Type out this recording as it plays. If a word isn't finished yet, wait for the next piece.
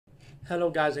Hello,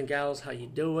 guys and gals. How you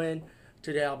doing?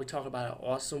 Today I'll be talking about an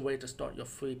awesome way to start your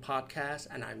free podcast,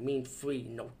 and I mean free.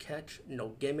 No catch, no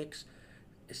gimmicks.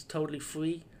 It's totally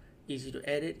free, easy to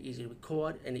edit, easy to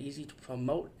record, and easy to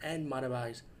promote and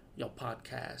monetize your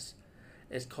podcast.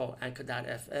 It's called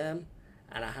Anchor.fm,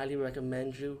 and I highly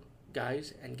recommend you,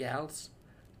 guys and gals,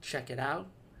 check it out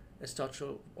and start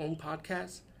your own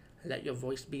podcast and let your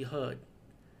voice be heard.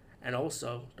 And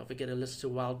also, don't forget to listen to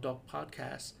Wild Dog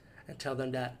Podcast and tell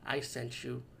them that I sent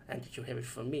you and that you hear it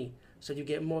from me. So you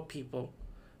get more people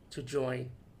to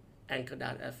join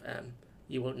Anchor.fm.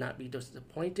 You will not be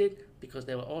disappointed because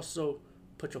they will also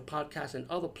put your podcast in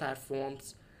other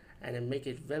platforms and then make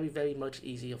it very, very much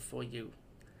easier for you.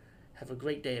 Have a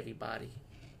great day, everybody.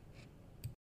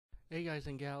 Hey, guys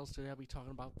and gals. Today I'll be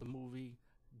talking about the movie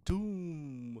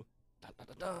Doom. Da, da,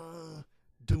 da, da.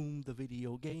 Doom, the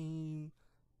video game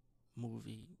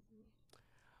movie.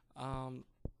 Um,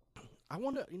 I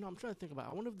wonder, I'm trying to think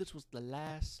about. I wonder if this was the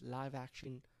last live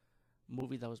action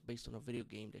movie that was based on a video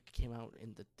game that came out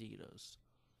in the theaters.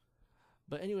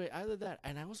 But anyway, either that,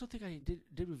 and I also think I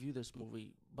did review this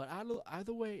movie. But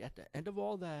either way, at the end of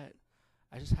all that,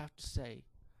 I just have to say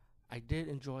I did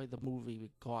enjoy the movie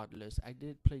regardless. I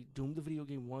did play Doom the video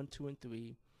game 1, 2, and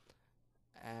 3,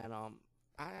 and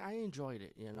I enjoyed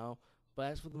it. But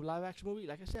as for the live action movie,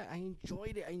 like I said, I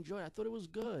enjoyed it. I thought it was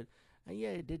good. And yeah,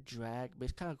 it did drag, but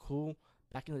it's kind of cool.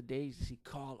 Back in the days, you see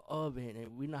Carl Urban,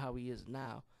 and we know how he is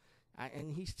now.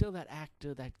 And he's still that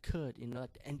actor that could,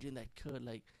 like the engine that could.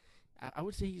 Like, I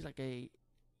would say he's like I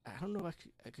don't know if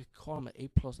I could call him an A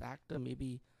plus actor,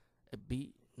 maybe a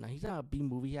B. No, he's not a B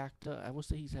movie actor. I would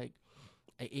say he's like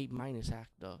a A minus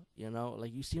actor.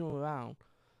 Like you see him around.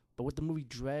 But with the movie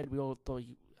Dread, we all thought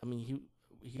he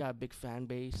got a big fan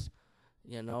base,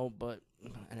 but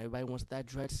and everybody wants that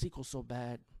Dread sequel so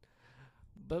bad.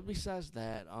 But besides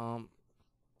that,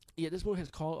 yeah, this movie has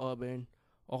Carl Urban.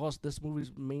 Of course, this movie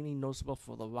is mainly noticeable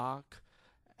for The Rock,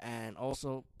 and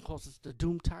also, of course, it's the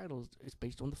Doom title. It's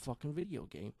based on the fucking video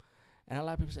game, and a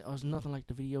lot of people say, "Oh, it's nothing like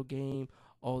the video game."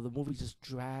 Oh, the movie just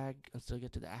drag until you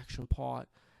get to the action part,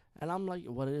 and I'm like,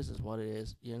 "What it is what it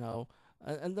is."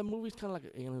 And the movie's kind of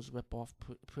like an Aliens ripoff,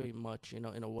 pretty much, in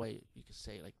a way you could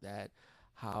say like that.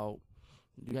 How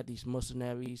you got these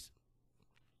mercenaries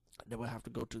that would have to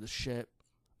go to the ship,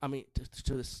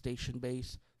 to the station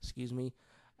base, excuse me,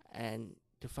 and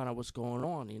to find out what's going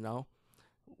on.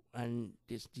 And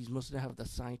these must have the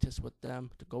scientists with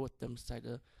them to go with them inside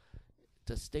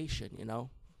the station.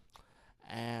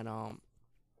 And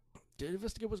to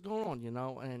investigate what's going on.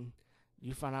 And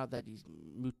you find out that these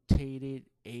mutated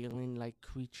alien-like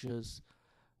creatures,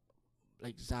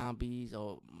 like zombies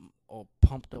or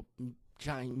pumped up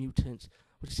giant mutants,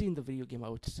 which you see in the video game, I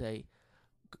would say,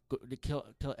 they kill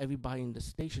everybody in the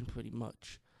station pretty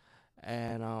much.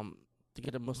 And to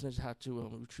get the Muslims have to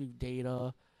retrieve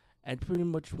data, and pretty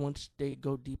much once they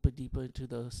go deeper into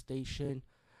the station,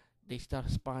 they start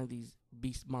spawning these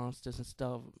beast monsters and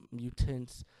stuff,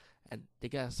 mutants, and they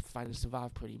gotta fight and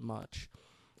survive pretty much.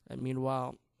 And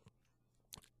meanwhile,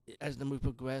 as the movie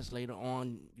progresses later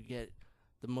on, you get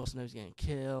the mercenaries getting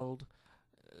killed.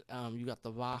 You got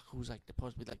The Rock, who's like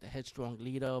supposed to be like the headstrong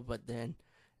leader, but then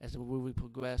as the movie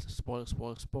progressed, spoiler,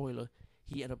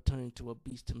 he ended up turning into a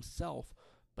beast himself.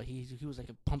 But he was like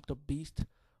a pumped up beast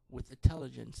with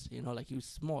intelligence, like he was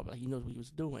smart, like he knows what he was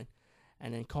doing.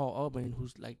 And then Carl Urban,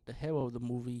 who's like the hero of the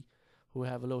movie, who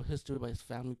have a little history about his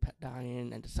family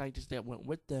dying, and the scientist that went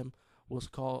with them was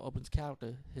Carl Urban's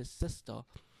character, his sister,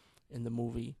 in the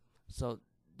movie. So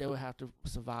they would have to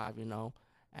survive,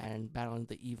 and battling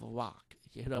the evil Rock,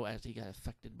 as he got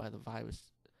affected by the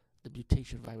virus, the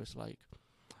mutation virus, like,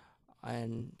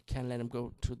 and can't let him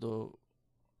go to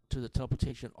the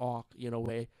teleportation arc,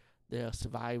 where there are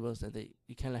survivors, and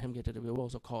you can't let him get to the real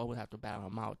world, so Carl would have to battle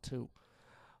him out too.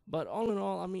 But all in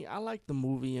all, I liked the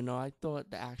movie. I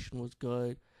thought the action was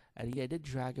good, and yeah, it did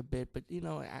drag a bit, but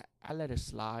I let it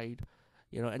slide.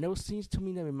 And there were scenes to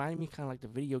me that reminded me kind of like the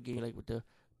video game, like with the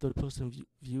third-person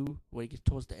view, where it gets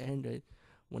towards the end,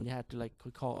 when you had to like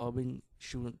call Urban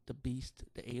shooting the beast,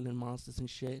 the alien monsters and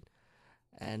shit,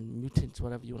 and mutants,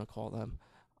 whatever you want to call them.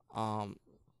 Um,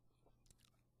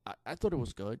 I thought it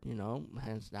was good,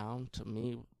 hands down. To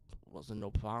me, wasn't no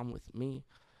problem with me.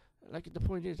 Like the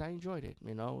point is, I enjoyed it.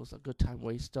 It was a good time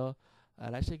waster,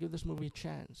 and I say give this movie a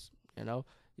chance. You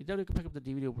definitely could pick up the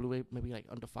DVD or Blu-ray, maybe like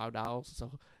under $5.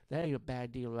 So that ain't a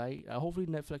bad deal, right? Hopefully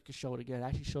Netflix can show it again. I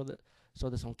actually saw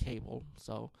this on cable.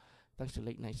 So thanks to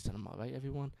late night cinema, right,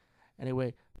 everyone?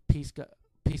 Anyway, peace, guys.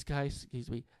 Excuse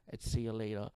me, and see you later.